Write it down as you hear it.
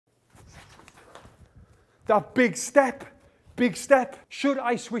That big step. Big step. Should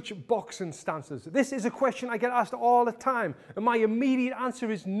I switch boxing stances? This is a question I get asked all the time. And my immediate answer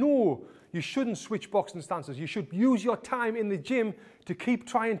is no. You shouldn't switch boxing stances. You should use your time in the gym to keep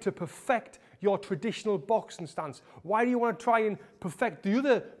trying to perfect your traditional boxing stance. Why do you want to try and perfect the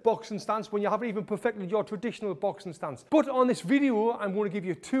other boxing stance when you haven't even perfected your traditional boxing stance? But on this video, I'm going to give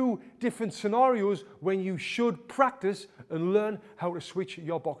you 2 different scenarios when you should practice and learn how to switch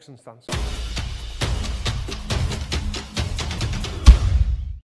your boxing stance.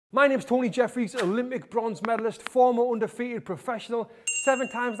 My name's Tony Jeffries, Olympic bronze medalist, former undefeated professional, 7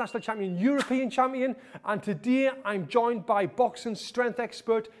 times national champion, European champion, and today I'm joined by boxing strength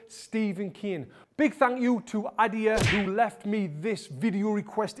expert Stephen Kane. Big thank you to Adia who left me this video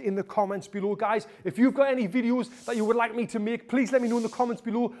request in the comments below. Guys, if you've got any videos that you would like me to make, please let me know in the comments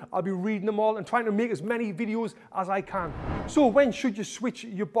below. I'll be reading them all and trying to make as many videos as I can. So when should you switch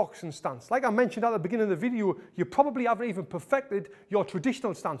your boxing stance? Like I mentioned at the beginning of the video, you probably haven't even perfected your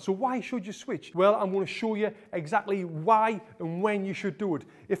traditional stance. So why should you switch? Well, I'm going to show you exactly why and when you should do it.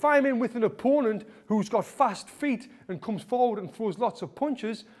 If I'm in with an opponent who's got fast feet and comes forward and throws lots of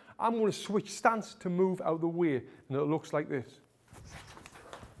punches, I'm going to switch stance to move out of the way, and it looks like this.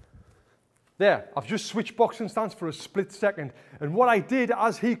 There, I've just switched boxing stance for a split second, and what I did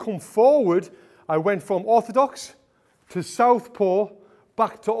as he come forward, I went from orthodox to southpaw,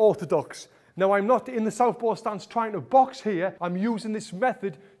 back to orthodox. Now I'm not in the southpaw stance trying to box here, I'm using this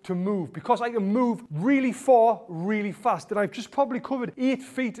method to move, because I can move really far, really fast, and I've just probably covered 8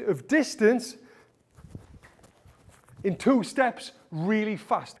 feet of distance in 2 steps really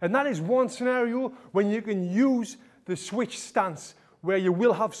fast. And that is one scenario when you can use the switch stance where you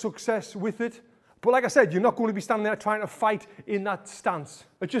will have success with it. But like I said, you're not going to be standing there trying to fight in that stance.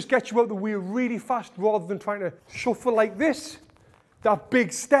 It just gets you out the way really fast rather than trying to shuffle like this. That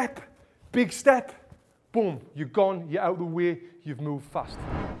big step, boom, you're gone, you're out of the way, you've moved fast.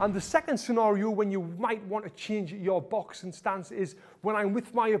 And the second scenario when you might want to change your boxing stance is when I'm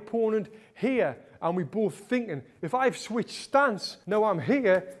with my opponent here and we're both thinking. If I've switched stance, now I'm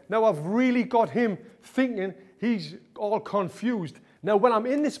here, now I've really got him thinking, he's all confused. Now when I'm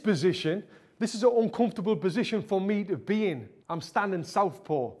in this position, this is an uncomfortable position for me to be in. I'm standing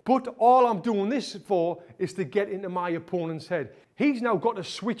southpaw. But all I'm doing this for is to get into my opponent's head. He's now got to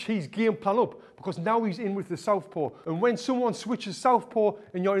switch his game plan up because now he's in with the southpaw. And when someone switches southpaw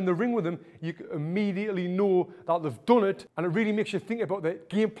and you're in the ring with them, you immediately know that they've done it. And it really makes you think about the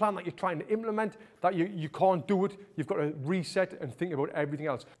game plan that you're trying to implement, that you can't do it. You've got to reset and think about everything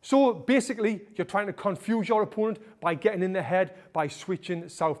else. So basically, you're trying to confuse your opponent by getting in their head by switching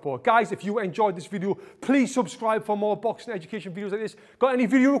southpaw. Guys, if you enjoyed this video, please subscribe for more boxing education videos like this. Got any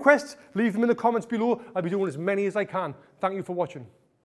video requests? Leave them in the comments below. I'll be doing as many as I can. Thank you for watching.